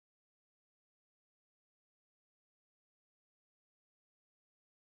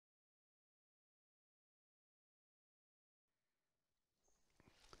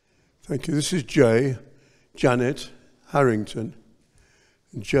Thank you. This is Janet Harrington.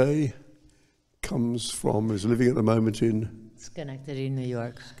 Jay is living at the moment in Schenectady, New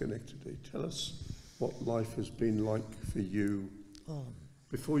York. Schenectady. Tell us what life has been like for you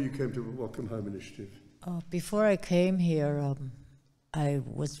before you came to the Welcome Home Initiative. Before I came here, I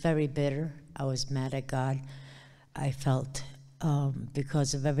was very bitter. I was mad at God. I felt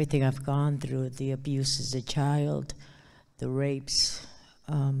because of everything I've gone through, the abuse as a child, the rapes,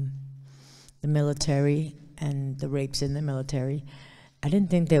 the military, and the rapes in the military, I didn't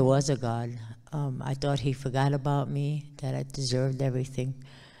think there was a God. I thought he forgot about me, that I deserved everything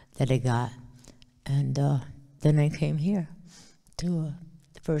that I got. And then I came here to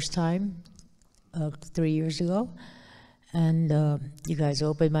the first time 3 years ago, and you guys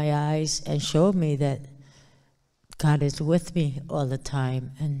opened my eyes and showed me that God is with me all the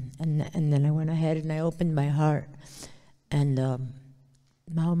time. And then I went ahead and I opened my heart, and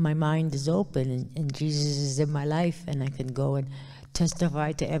now my mind is open, and Jesus is in my life, and I can go and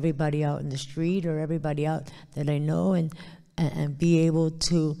testify to everybody out in the street or everybody out that I know, and be able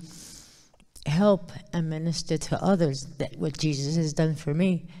to help and minister to others that what Jesus has done for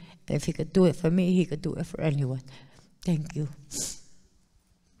me. And if he could do it for me, he could do it for anyone. Thank you.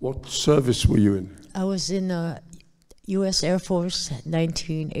 What service were you in? I was in U.S. Air Force,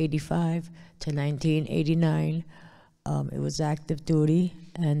 1985 to 1989. It was active duty,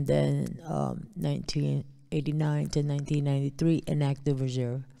 and then 1989 to 1993 in active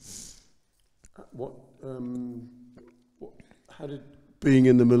reserve. How did being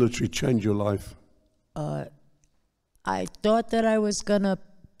in the military change your life? I thought that I was gonna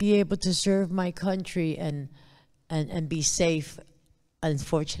be able to serve my country and be safe.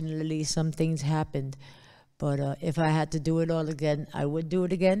 Unfortunately, some things happened, but if I had to do it all again, I would do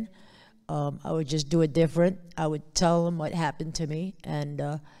it again. I would just do it different. I would tell them what happened to me,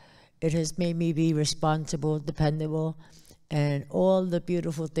 and it has made me be responsible, dependable, and all the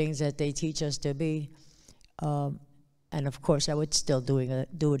beautiful things that they teach us to be. And of course, I would still do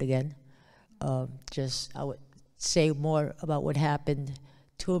it again. I would say more about what happened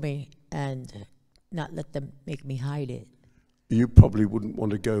to me and not let them make me hide it. You probably wouldn't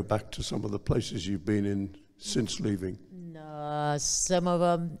want to go back to some of the places you've been in since leaving. No, some of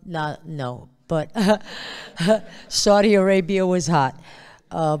them, no. But Saudi Arabia was hot.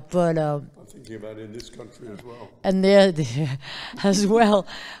 I'm thinking about in this country as well. And there as well.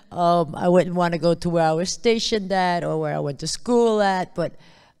 I wouldn't want to go to where I was stationed at or where I went to school at, but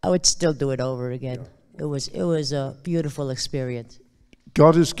I would still do it over again. Yeah. It was a beautiful experience.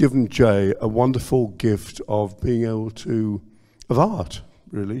 God has given Jay a wonderful gift of being able of art,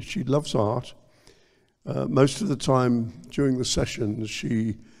 really. She loves art. Most of the time during the sessions,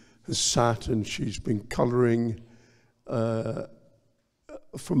 she has sat and she's been colouring from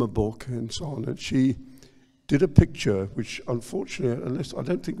a book and so on. And she did a picture, which unfortunately, I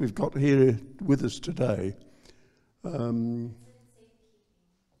don't think we've got here with us today.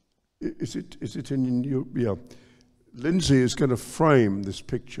 Is it in your, yeah. Lindsay is going to frame this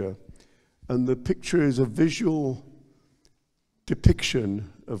picture, and the picture is a visual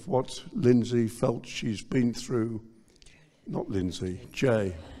depiction of what Lindsay felt she's been through. Not Lindsay,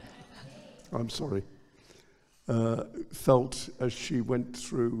 Jay. I'm sorry. Felt as she went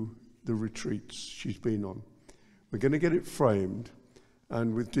through the retreats she's been on. We're going to get it framed,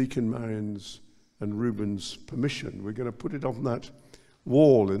 and with Deacon Marion's and Ruben's permission, we're going to put it on that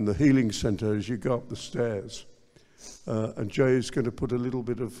wall in the healing center as you go up the stairs. And Jay is going to put a little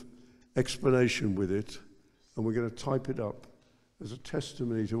bit of explanation with it, and we're going to type it up as a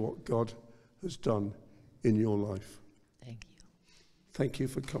testimony to what God has done in your life. Thank you. Thank you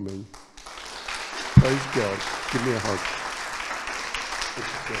for coming. Praise God. Give me a hug.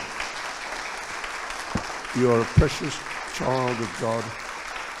 You are a precious child of God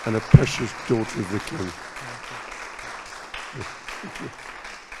and a precious daughter of the King. Thank you.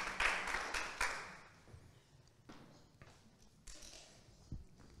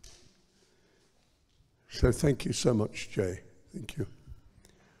 So thank you so much, Jay. Thank you.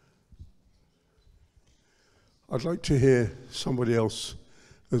 I'd like to hear somebody else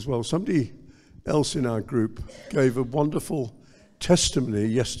as well. Somebody else in our group gave a wonderful testimony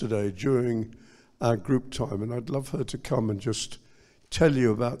yesterday during our group time, and I'd love her to come and just tell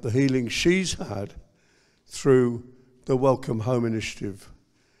you about the healing she's had through the Welcome Home Initiative.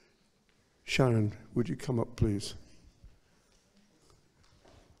 Sharon, would you come up, please?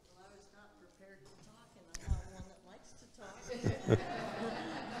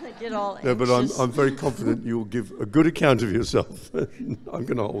 Get all no, but I'm very confident you'll give a good account of yourself. I'm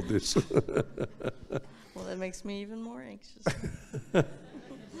going to hold this. Well, that makes me even more anxious.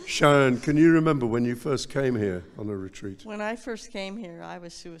 Sharon, can you remember when you first came here on a retreat? When I first came here, I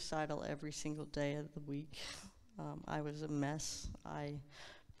was suicidal every single day of the week. I was a mess. I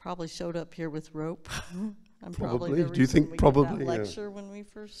probably showed up here with rope. I'm Probably. the Do you think reason we probably? got that lecture when we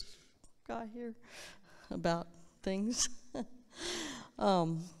first got here about things. I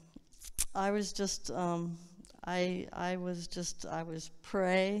was just, I was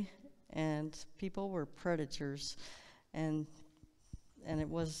prey, and people were predators, and it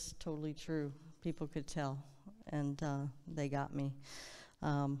was totally true. People could tell, and they got me.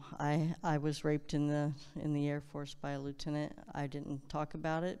 I was raped in the Air Force by a lieutenant. I didn't talk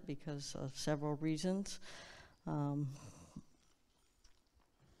about it because of several reasons.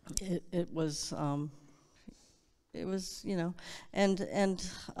 It was and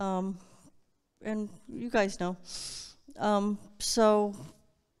you guys know.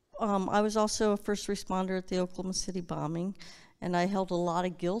 I was also a first responder at the Oklahoma City bombing, and I held a lot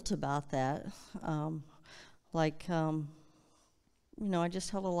of guilt about that. I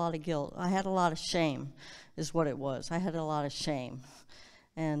just held a lot of guilt. I had a lot of shame, is what it was. I had a lot of shame.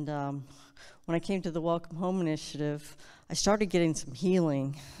 And when I came to the Welcome Home Initiative, I started getting some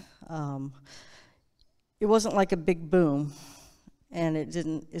healing. It wasn't like a big boom, and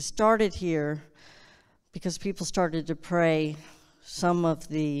it started here because people started to pray some of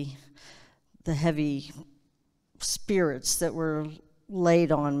the heavy spirits that were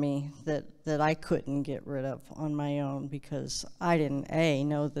laid on me that I couldn't get rid of on my own, because I didn't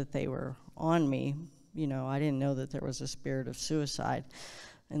know that they were on me. I didn't know that there was a spirit of suicide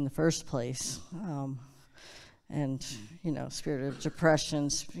in the first place, and spirit of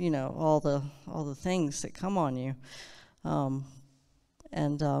depressions, all the things that come on you,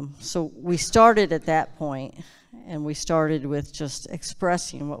 so we started at that point, and we started with just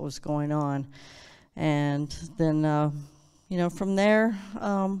expressing what was going on, and then from there,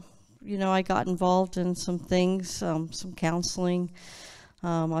 I got involved in some things, some counseling.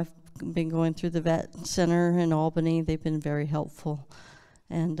 I've been going through the vet center in Albany. They've been very helpful.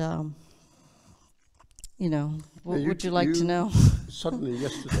 And, what would you like to know? Suddenly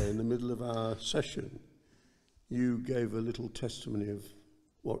yesterday, in the middle of our session, you gave a little testimony of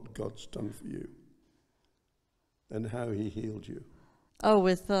what God's done for you and how he healed you. Oh,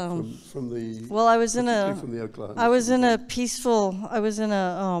 with from the well, I was in from the Oklahoma. I was in a peaceful. I was in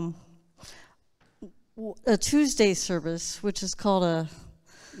a Tuesday service, which is called a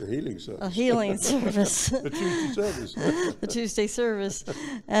healing service. A healing service. A Tuesday service. A Tuesday service,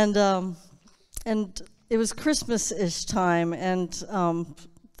 and it was Christmas-ish time, and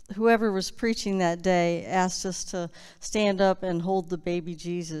whoever was preaching that day asked us to stand up and hold the baby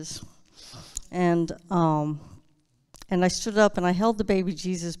Jesus, and I stood up and I held the baby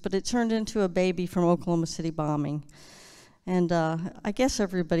Jesus, but it turned into a baby from Oklahoma City bombing. And I guess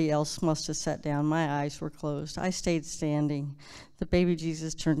everybody else must have sat down. My eyes were closed. I stayed standing. The baby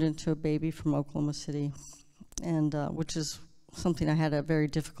Jesus turned into a baby from Oklahoma City, and which is something I had a very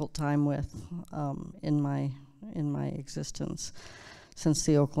difficult time with in my existence since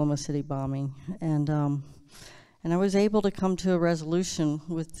the Oklahoma City bombing. And I was able to come to a resolution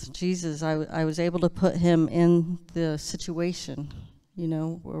with Jesus. I was able to put him in the situation,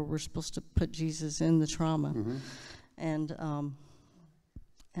 where we're supposed to put Jesus in the trauma. Mm-hmm.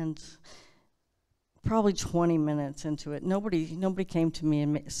 And probably 20 minutes into it, nobody came to me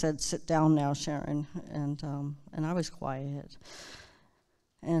and said, "Sit down now, Sharon," and I was quiet.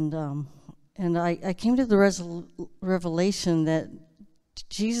 And I came to the revelation that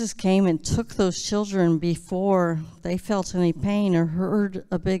Jesus came and took those children before they felt any pain or heard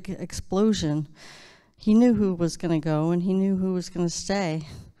a big explosion. He knew who was going to go, and he knew who was going to stay,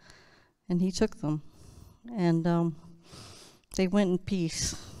 and he took them. And they went in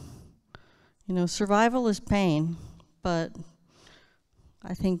peace. Survival is pain, but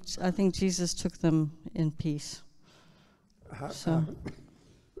I think Jesus took them in peace. So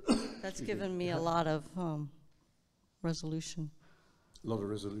that's given me a lot of resolution. A lot of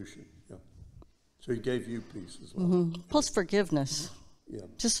resolution, yeah. So he gave you peace as well. Mm-hmm. Plus forgiveness. Yeah.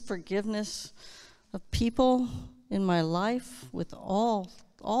 Just forgiveness of people in my life with all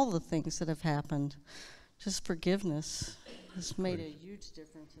the things that have happened. Just forgiveness has made a huge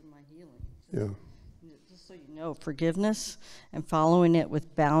difference in my healing. Just so you know, forgiveness and following it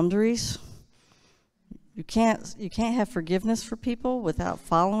with boundaries. You can't have forgiveness for people without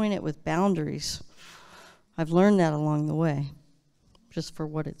following it with boundaries. I've learned that along the way, just for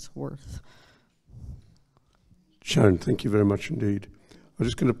what it's worth. Sharon, thank you very much indeed. I'm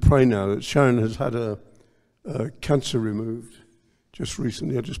just going to pray now that Sharon has had a cancer removed just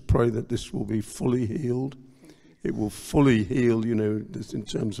recently. I just pray that this will be fully healed it will fully heal, you know, this in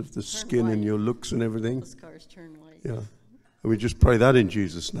terms of the skin and your looks and everything. The scars turn white. Yeah. And we just pray that in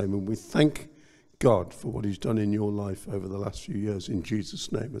Jesus' name. And we thank God for what he's done in your life over the last few years in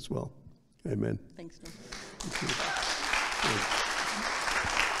Jesus' name as well. Amen. Thanks, Bill. Thank you. Yeah.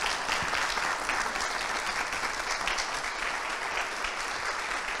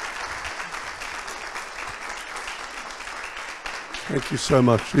 Thank you so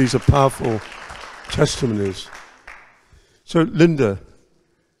much. These are powerful testimonies. So, Linda,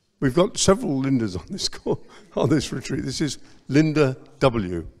 we've got several Lindas on this call, on this retreat. This is Linda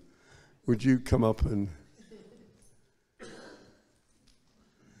W. Would you come up and...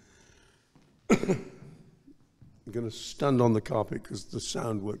 I'm going to stand on the carpet because the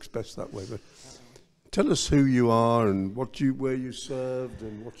sound works best that way. But tell us who you are and where you served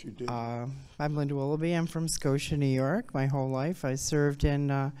and what you did. I'm Linda Willoughby. I'm from Scotia, New York. My whole life, I served in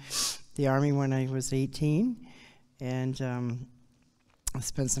the Army when I was 18, and I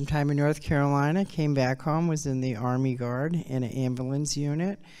spent some time in North Carolina. Came back home, was in the Army Guard in an ambulance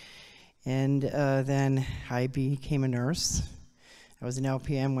unit, and then I became a nurse. I was an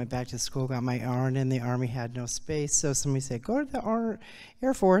LPN, went back to school, got my RN, and the Army had no space, so somebody said, go to the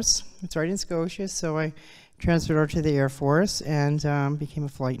Air Force. It's right in Scotia, so I transferred over to the Air Force and became a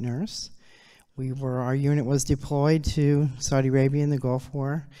flight nurse. Our unit was deployed to Saudi Arabia in the Gulf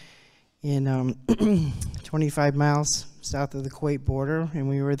War in 25 miles south of the Kuwait border, and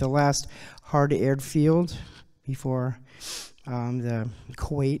we were the last hard airfield before the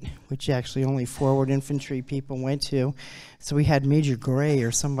Kuwait, which actually only forward infantry people went to. So we had Major Gray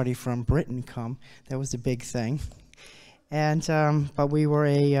or somebody from Britain come. That was a big thing. And but we were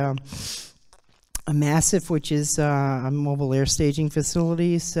a massive, which is a mobile air staging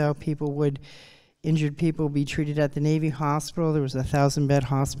facility. So injured people would be treated at the Navy hospital. There was a 1,000-bed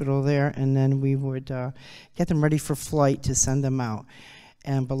hospital there, and then we would get them ready for flight to send them out.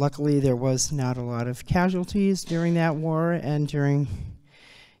 But luckily, there was not a lot of casualties during that war. And during,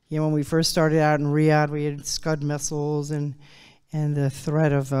 when we first started out in Riyadh, we had Scud missiles and the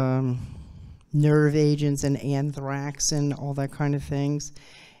threat of nerve agents and anthrax and all that kind of things.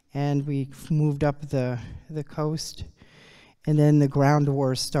 And we moved up the coast. And then the ground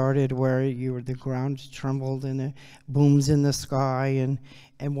war started, where the ground trembled and the booms in the sky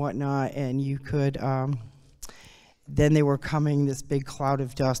and whatnot, and you could. Then they were coming, this big cloud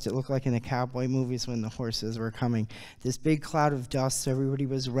of dust. It looked like in the cowboy movies when the horses were coming. This big cloud of dust, so everybody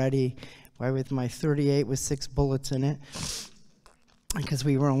was ready. With my .38 with 6 bullets in it, because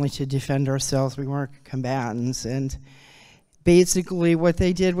we were only to defend ourselves. We weren't combatants. And basically what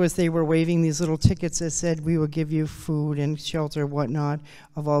they did was they were waving these little tickets that said, we will give you food and shelter, whatnot,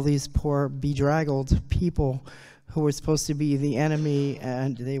 of all these poor, bedraggled people who were supposed to be the enemy,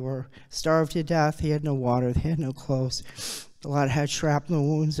 and they were starved to death. They had no water, they had no clothes. A lot had shrapnel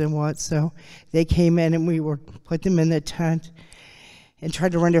wounds and what, so they came in and we put them in the tent and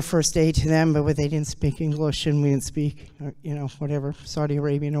tried to render first aid to them, but they didn't speak English and we didn't speak, whatever, Saudi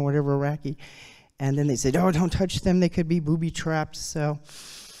Arabian or whatever, Iraqi. And then they said, oh, don't touch them, they could be booby-trapped. So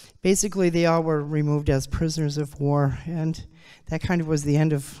basically they all were removed as prisoners of war, and that kind of was the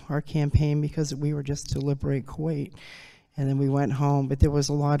end of our campaign, because we were just to liberate Kuwait. And then we went home, but there was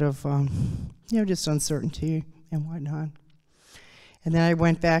a lot of, just uncertainty and whatnot. And then I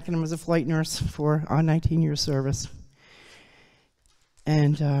went back and I was a flight nurse for 19-year service.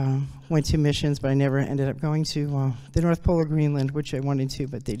 And went to missions, but I never ended up going to the North Pole of Greenland, which I wanted to,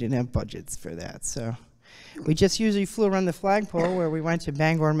 but they didn't have budgets for that. So we just usually flew around the flagpole, where we went to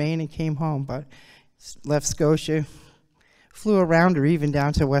Bangor, Maine, and came home, but left Scotia, flew around or even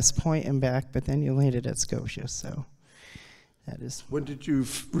down to West Point and back, but then you landed at Scotia, so that is. When did you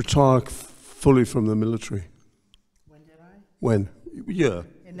retire fully from the military? When did I? When? Yeah.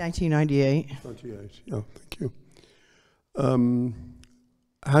 In 1998. 98, yeah, thank you.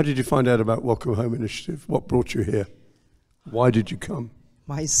 How did you find out about Welcome Home Initiative? What brought you here? Why did you come?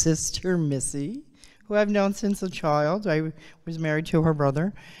 My sister, Missy, who I've known since a child. I was married to her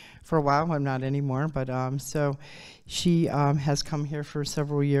brother for a while. I'm not anymore, but so she has come here for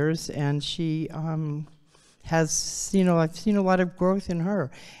several years, and she has, I've seen a lot of growth in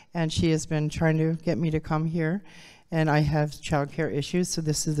her, and she has been trying to get me to come here. And I have childcare issues, so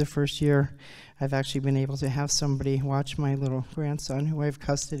this is the first year I've actually been able to have somebody watch my little grandson, who I have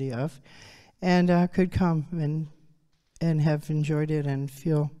custody of, and could come and have enjoyed it and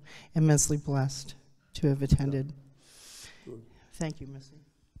feel immensely blessed to have attended. Thank you, Missy.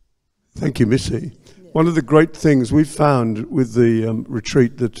 Thank you, Missy. Yeah. One of the great things we've found with the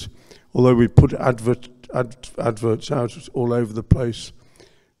retreat, that although we put adverts out all over the place,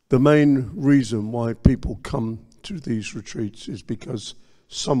 the main reason why people come to these retreats is because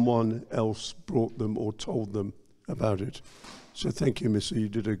someone else brought them or told them about it. So thank you, Missy. You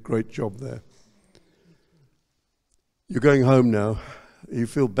did a great job there. You're going home now. You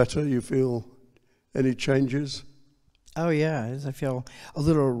feel better? You feel any changes? Oh yeah, I feel a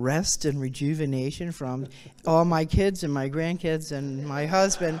little rest and rejuvenation from all my kids and my grandkids and my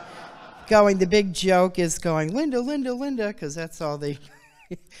husband going. The big joke is going, Linda, Linda, Linda, because that's all they,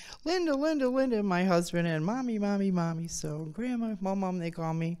 Linda, Linda, Linda, my husband, and mommy, mommy, mommy. So grandma, mom, they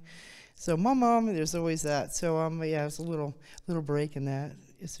call me. So mom, there's always that. So yeah, it's a little break in that.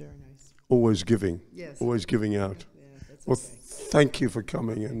 It's very nice. Always giving. Yes. Always giving out. Yeah, that's Well, okay. thank you for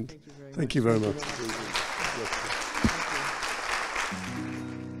coming, and Thank you very much. much.